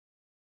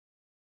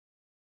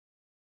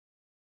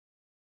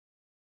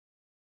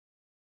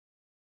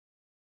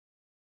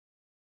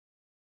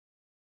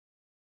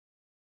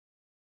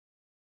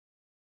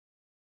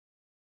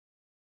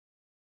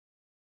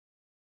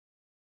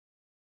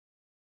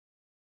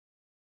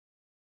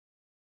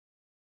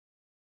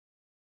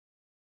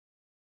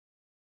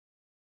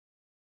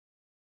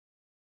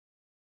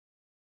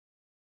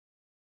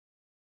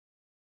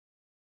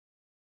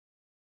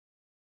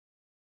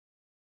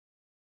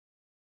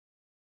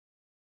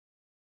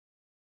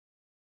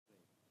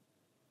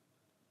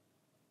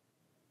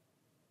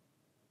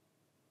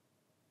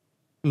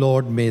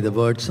Lord, may the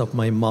words of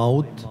my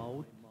mouth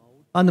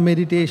and the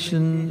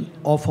meditation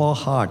of our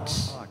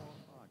hearts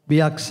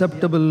be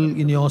acceptable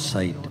in your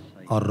sight,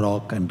 our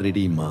rock and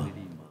redeemer.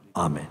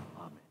 Amen.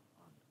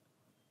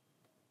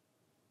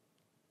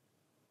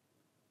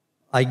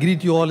 I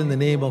greet you all in the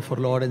name of our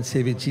Lord and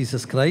Savior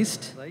Jesus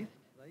Christ.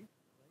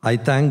 I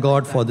thank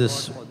God for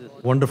this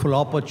wonderful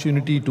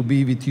opportunity to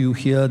be with you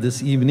here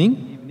this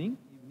evening.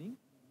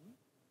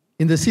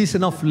 In the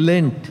season of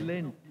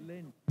Lent,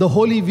 the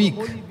Holy Week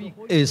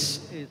is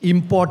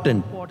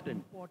important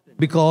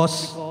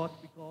because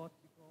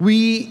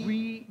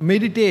we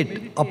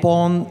meditate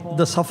upon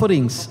the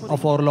sufferings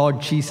of our Lord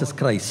Jesus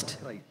Christ.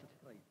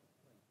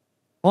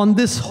 On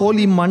this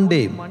Holy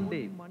Monday,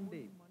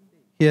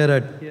 here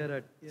at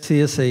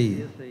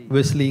CSI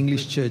Wesley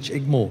English Church,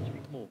 Egmore,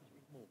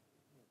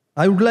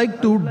 I would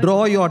like to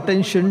draw your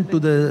attention to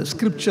the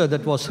scripture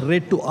that was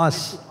read to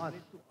us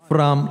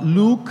from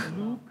Luke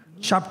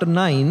chapter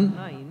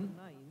 9,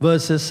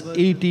 verses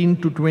 18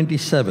 to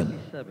 27.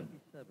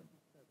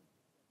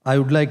 I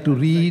would like to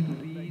read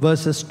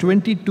verses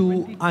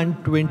 22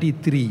 and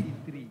 23.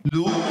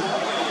 Luke 9,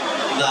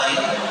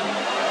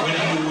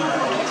 22 and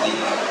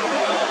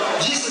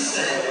 23. Jesus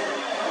said,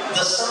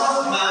 "The Son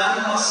of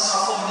Man must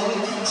suffer many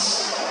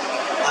things,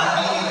 and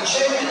be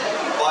rejected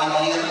by the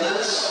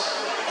elders,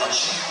 the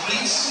chief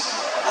priests,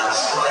 and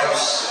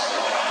scribes,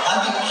 and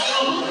be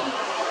killed,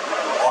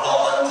 and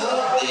on the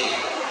third day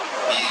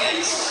be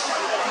raised."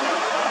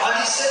 And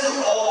he said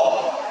to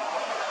all,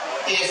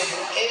 "If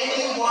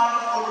anyone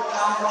would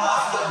come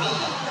after me,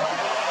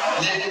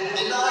 let him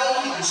deny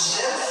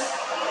himself,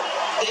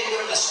 take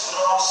up his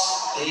cross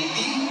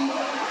daily,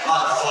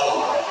 and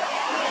follow.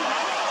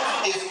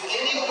 If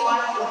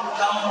anyone would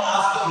come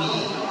after me,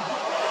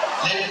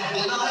 let him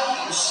deny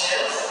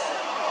himself,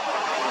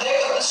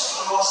 take up his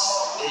cross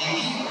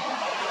daily,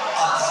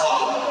 and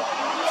follow."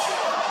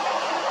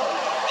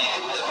 Dear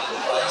beloved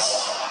in Christ,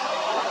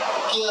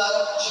 here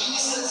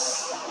Jesus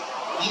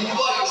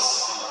invites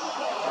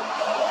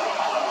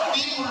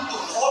people to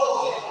follow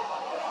him,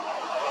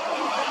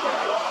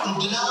 to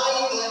deny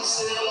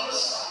themselves,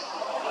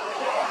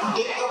 to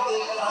take up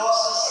their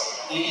crosses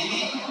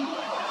daily,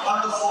 and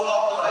to follow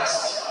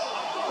Christ.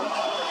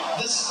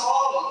 This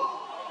call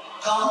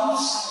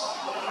comes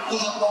to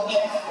the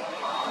public,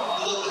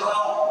 to the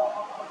crowd.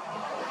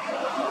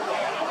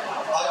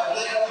 I would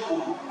like to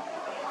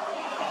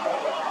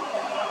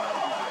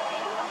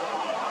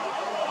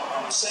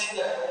say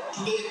that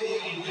today we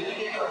will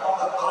meditate upon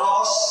the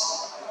cross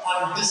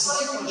and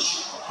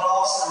discipleship.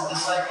 Cross and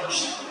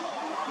discipleship.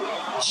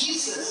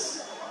 Jesus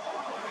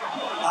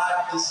had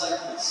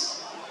disciples.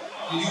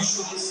 We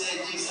usually say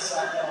Jesus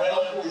had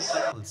 12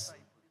 disciples.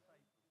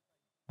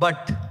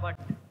 But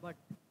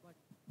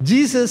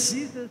Jesus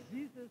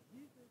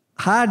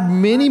had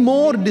many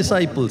more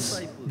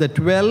disciples. The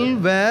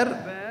 12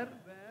 were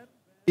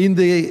in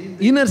the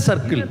inner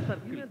circle.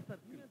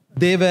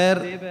 They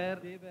were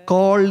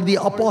called the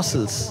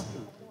apostles.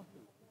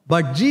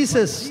 But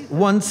Jesus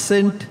once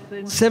sent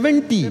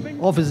 70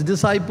 of his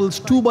disciples,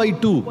 2 by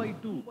 2,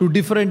 to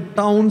different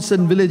towns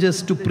and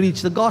villages to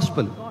preach the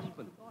gospel.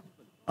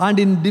 And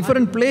in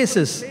different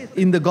places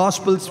in the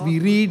Gospels, we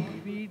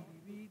read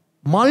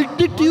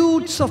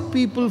multitudes of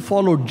people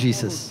followed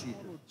Jesus.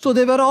 So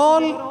they were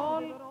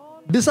all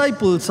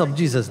disciples of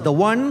Jesus. The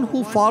one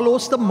who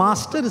follows the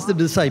master is the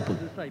disciple.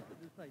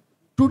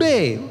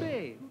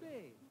 Today,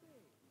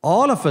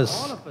 all of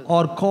us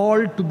are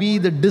called to be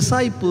the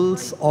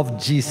disciples of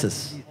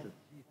Jesus.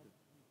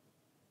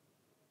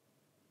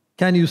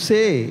 Can you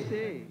say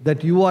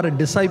that you are a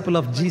disciple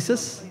of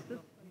Jesus?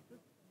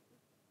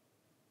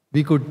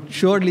 We could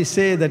surely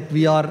say that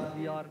we are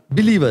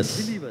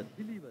believers.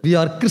 We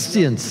are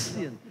Christians.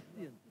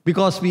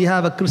 Because we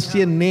have a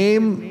Christian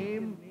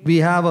name, we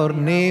have our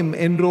name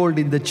enrolled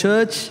in the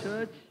church,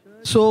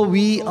 so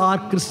we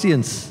are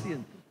Christians.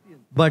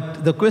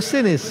 But the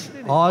question is,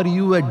 are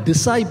you a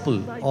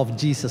disciple of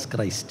Jesus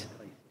Christ?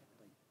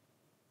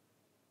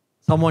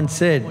 Someone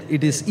said,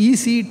 it is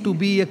easy to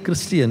be a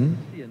Christian,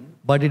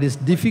 but it is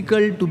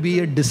difficult to be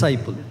a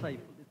disciple.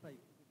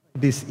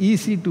 It is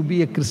easy to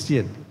be a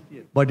Christian,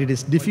 but it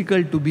is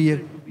difficult to be a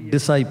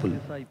disciple.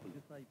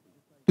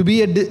 To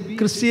be a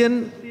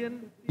Christian,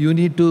 you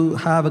need to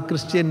have a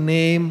Christian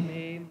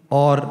name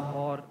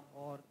or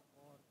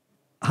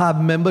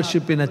have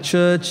membership in a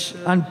church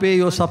and pay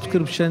your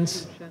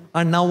subscriptions.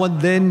 And now and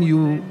then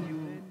you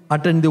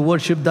attend the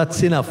worship,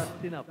 that's enough.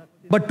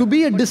 But to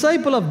be a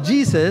disciple of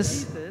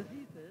Jesus,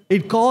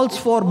 it calls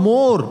for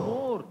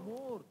more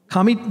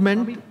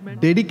commitment,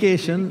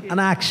 dedication, and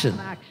action.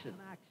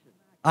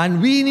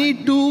 And we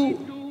need to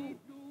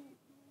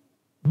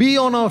be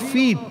on our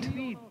feet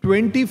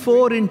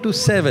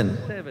 24/7.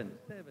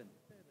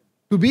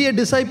 To be a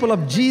disciple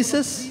of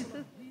Jesus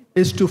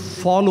is to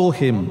follow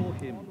him,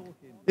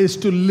 is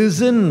to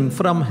listen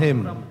from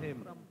him,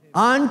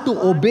 and to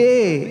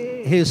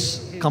obey his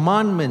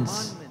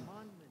commandments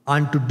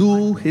and to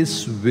do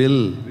his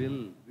will.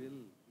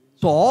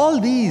 So all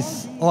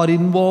these are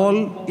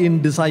involved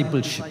in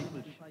discipleship.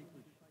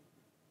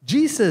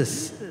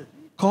 Jesus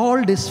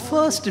called his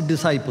first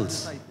disciples.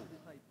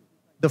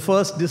 The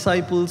first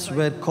disciples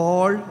were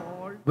called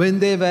when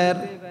they were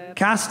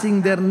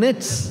casting their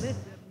nets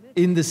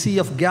in the Sea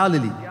of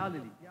Galilee.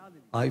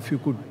 If you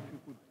could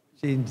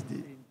change the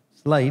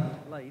slide,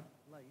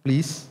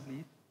 please.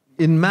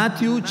 In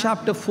Matthew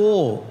chapter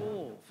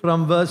 4,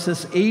 from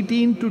verses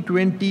 18 to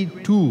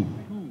 22,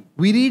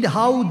 we read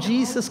how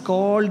Jesus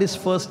called his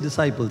first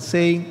disciples,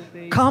 saying,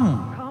 "Come,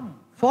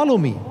 follow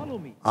me.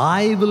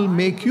 I will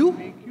make you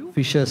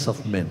fishers of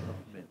men."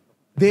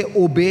 They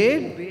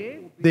obeyed,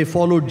 they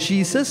followed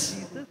Jesus,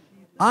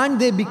 and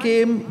they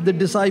became the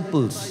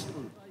disciples.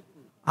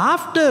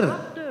 After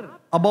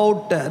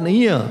about an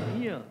year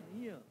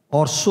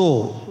or so,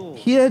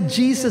 here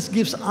Jesus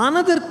gives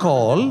another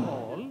call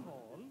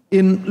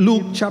in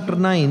Luke chapter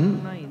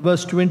 9,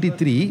 verse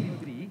 23,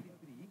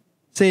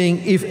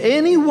 saying, "If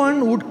anyone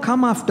would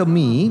come after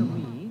me,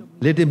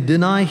 let him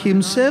deny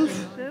himself,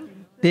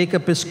 take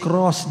up his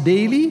cross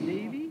daily,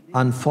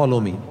 and follow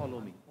me."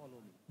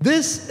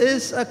 This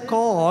is a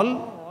call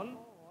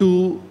to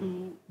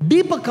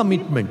deeper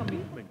commitment.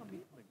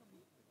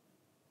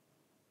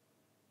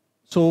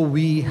 So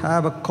we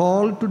have a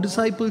call to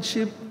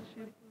discipleship,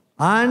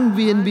 and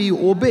when we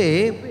obey,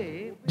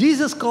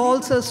 Jesus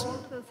calls us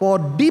for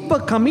deeper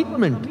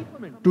commitment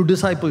to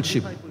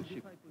discipleship.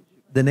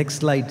 The next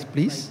slide,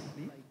 please.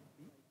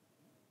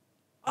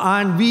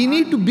 And we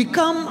need to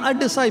become a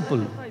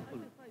disciple.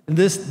 In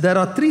this, there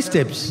are 3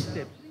 steps: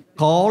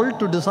 call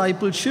to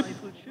discipleship,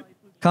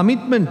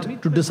 commitment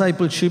to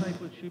discipleship,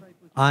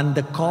 and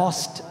the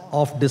cost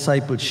of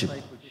discipleship.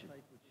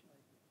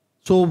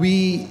 So we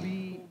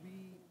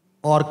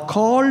are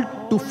called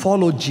to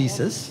follow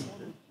Jesus,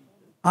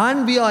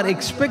 and we are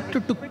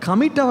expected to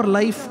commit our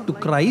life to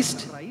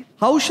Christ.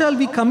 How shall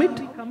we commit?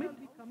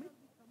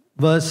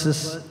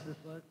 Verse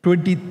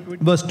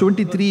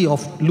 23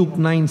 of Luke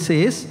 9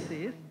 says,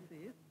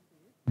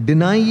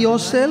 "Deny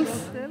yourself,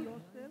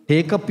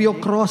 take up your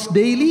cross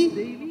daily,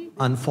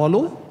 and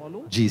follow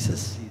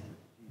Jesus."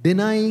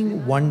 Denying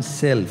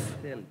oneself.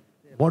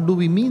 What do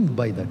we mean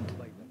by that?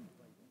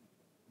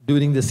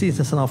 During the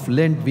season of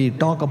Lent, we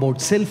talk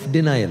about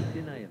self-denial.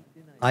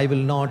 I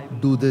will not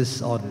do this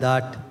or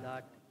that.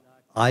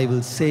 I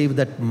will save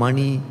that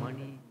money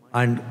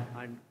and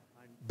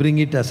bring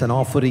it as an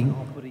offering.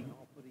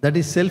 That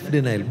is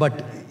self-denial.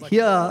 But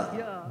here,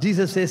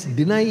 Jesus says,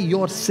 deny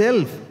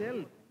yourself.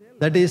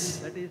 That is,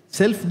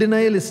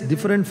 self-denial is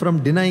different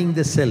from denying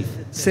the self.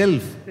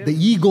 Self, the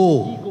ego,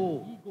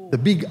 the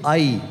big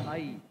I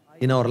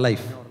in our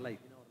life.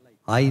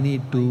 I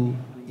need to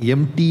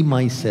empty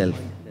myself.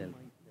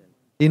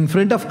 In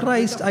front of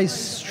Christ, I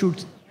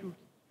should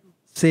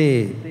say,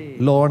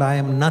 "Lord, I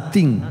am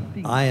nothing.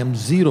 I am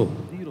zero.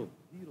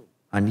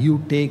 And you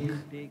take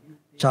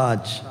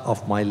charge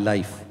of my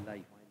life."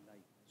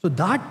 So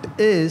that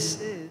is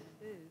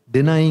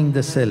denying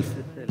the self.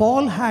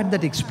 Paul had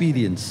that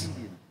experience.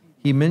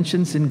 He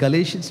mentions in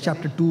Galatians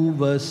chapter 2,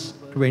 verse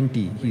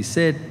 20. He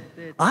said,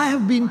 "I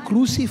have been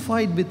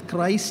crucified with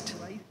Christ.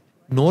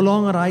 No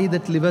longer I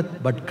that liveth,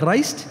 but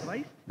Christ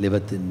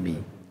liveth in me."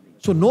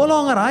 So no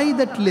longer I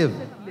that live,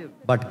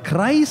 but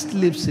Christ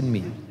lives in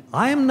me.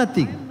 I am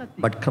nothing,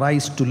 but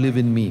Christ to live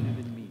in me.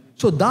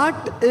 So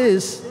that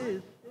is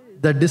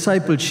the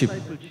discipleship.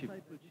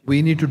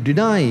 We need to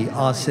deny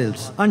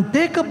ourselves and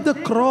take up the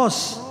cross.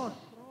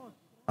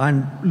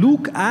 And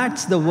Luke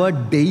adds the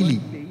word daily.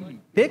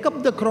 Take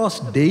up the cross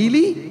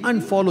daily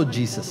and follow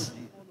Jesus.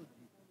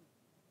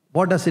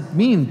 What does it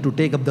mean to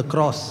take up the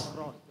cross?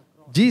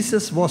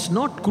 Jesus was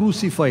not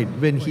crucified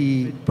when he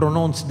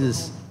pronounced this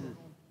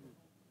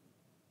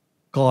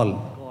call.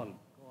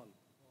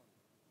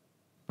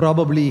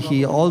 Probably he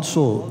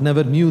also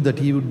never knew that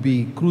he would be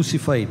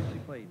crucified.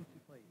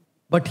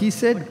 But he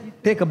said,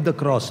 take up the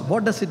cross.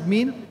 What does it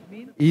mean?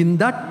 In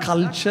that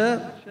culture,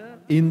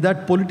 in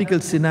that political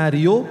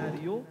scenario,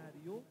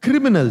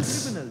 criminals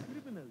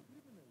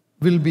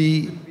will be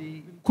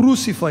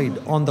crucified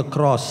on the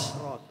cross.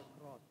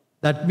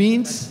 That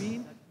means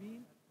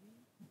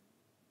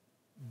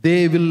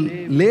they will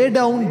lay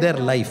down their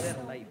life.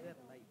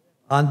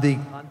 And the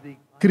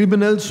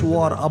criminals who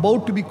are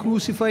about to be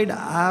crucified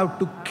have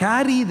to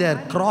carry their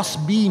cross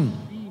beam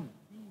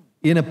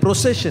in a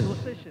procession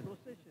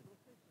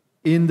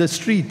in the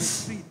streets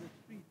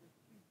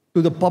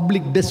to the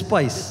public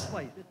despise.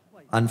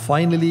 And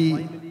finally,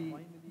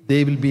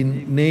 they will be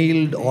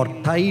nailed or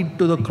tied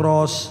to the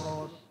cross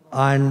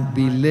and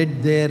be led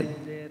there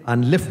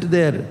and left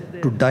there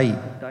to die.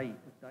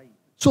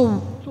 So,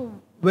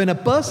 when a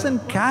person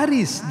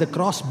carries the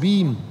cross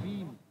beam,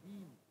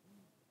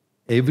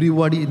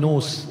 everybody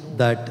knows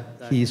that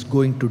he is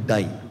going to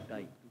die.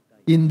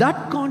 In that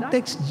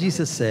context,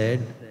 Jesus said,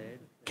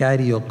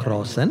 carry your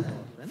cross and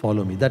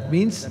follow me. That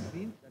means,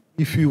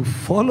 if you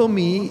follow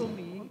me,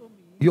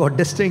 you are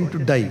destined to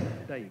die.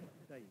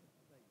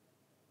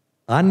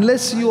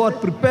 Unless you are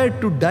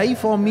prepared to die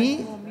for me,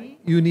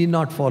 you need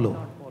not follow.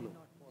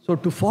 So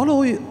to follow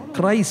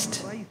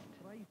Christ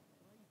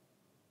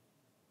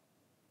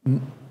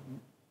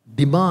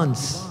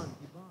demands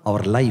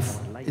our life.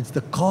 It's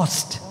the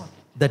cost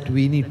that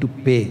we need to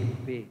pay.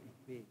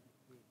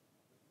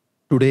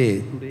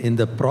 Today, in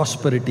the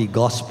prosperity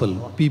gospel,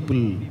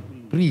 people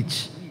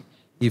preach,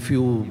 if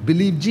you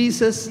believe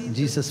Jesus,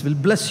 Jesus will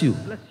bless you.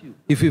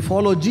 If you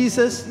follow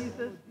Jesus,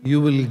 you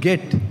will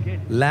get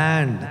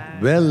land,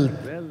 wealth,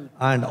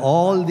 and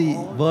all the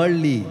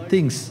worldly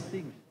things.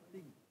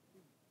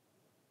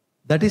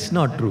 That is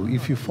not true.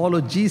 If you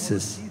follow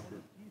Jesus,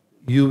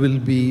 you will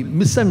be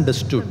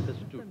misunderstood.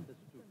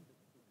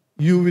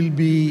 You will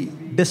be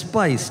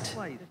despised.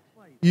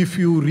 If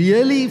you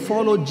really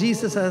follow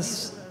Jesus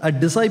as a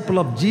disciple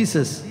of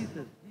Jesus,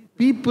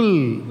 people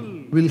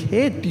will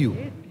hate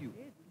you.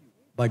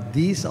 But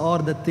these are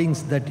the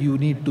things that you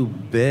need to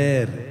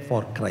bear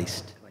for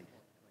Christ.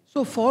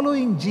 So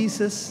following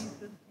Jesus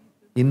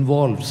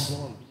involves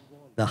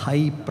the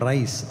high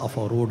price of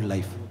our own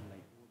life.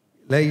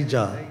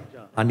 Elijah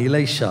and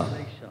Elisha.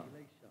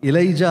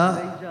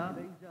 Elijah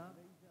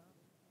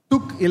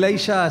took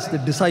Elisha as the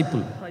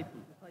disciple,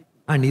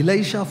 and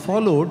Elisha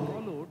followed,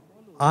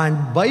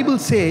 and Bible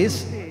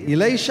says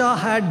Elisha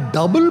had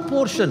double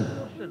portion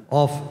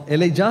of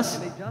Elijah's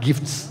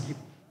gifts.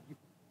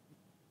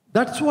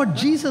 That's what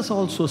Jesus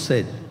also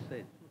said.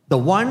 The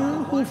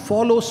one who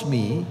follows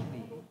me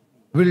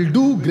will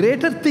do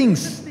greater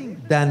things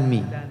than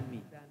me.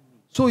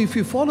 So if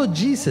you follow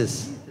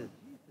Jesus,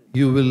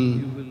 you will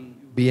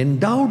be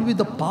endowed with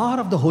the power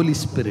of the Holy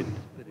Spirit,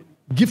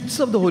 gifts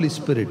of the Holy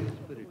Spirit,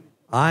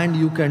 and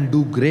you can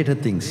do greater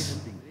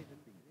things.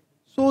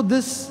 So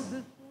this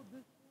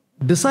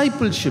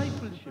discipleship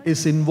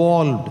is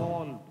involved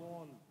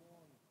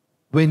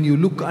when you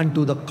look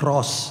unto the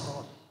cross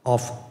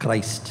of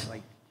Christ.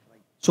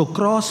 So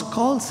cross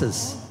calls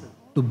us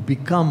to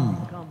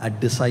become a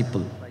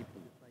disciple.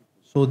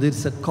 So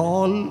there's a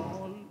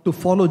call to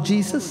follow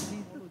Jesus,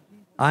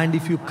 and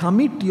if you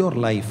commit your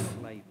life,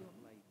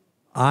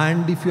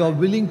 and if you are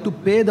willing to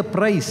pay the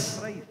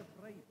price,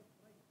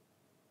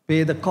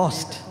 pay the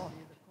cost,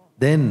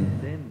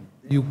 then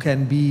you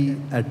can be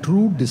a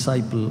true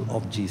disciple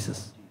of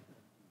Jesus.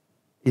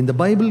 In the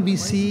Bible, we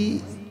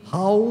see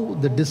how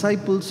the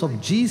disciples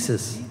of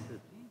Jesus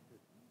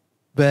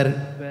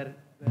were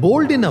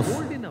bold enough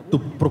to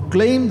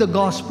proclaim the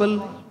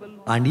gospel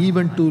and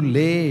even to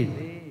lay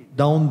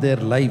down their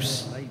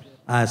lives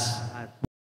as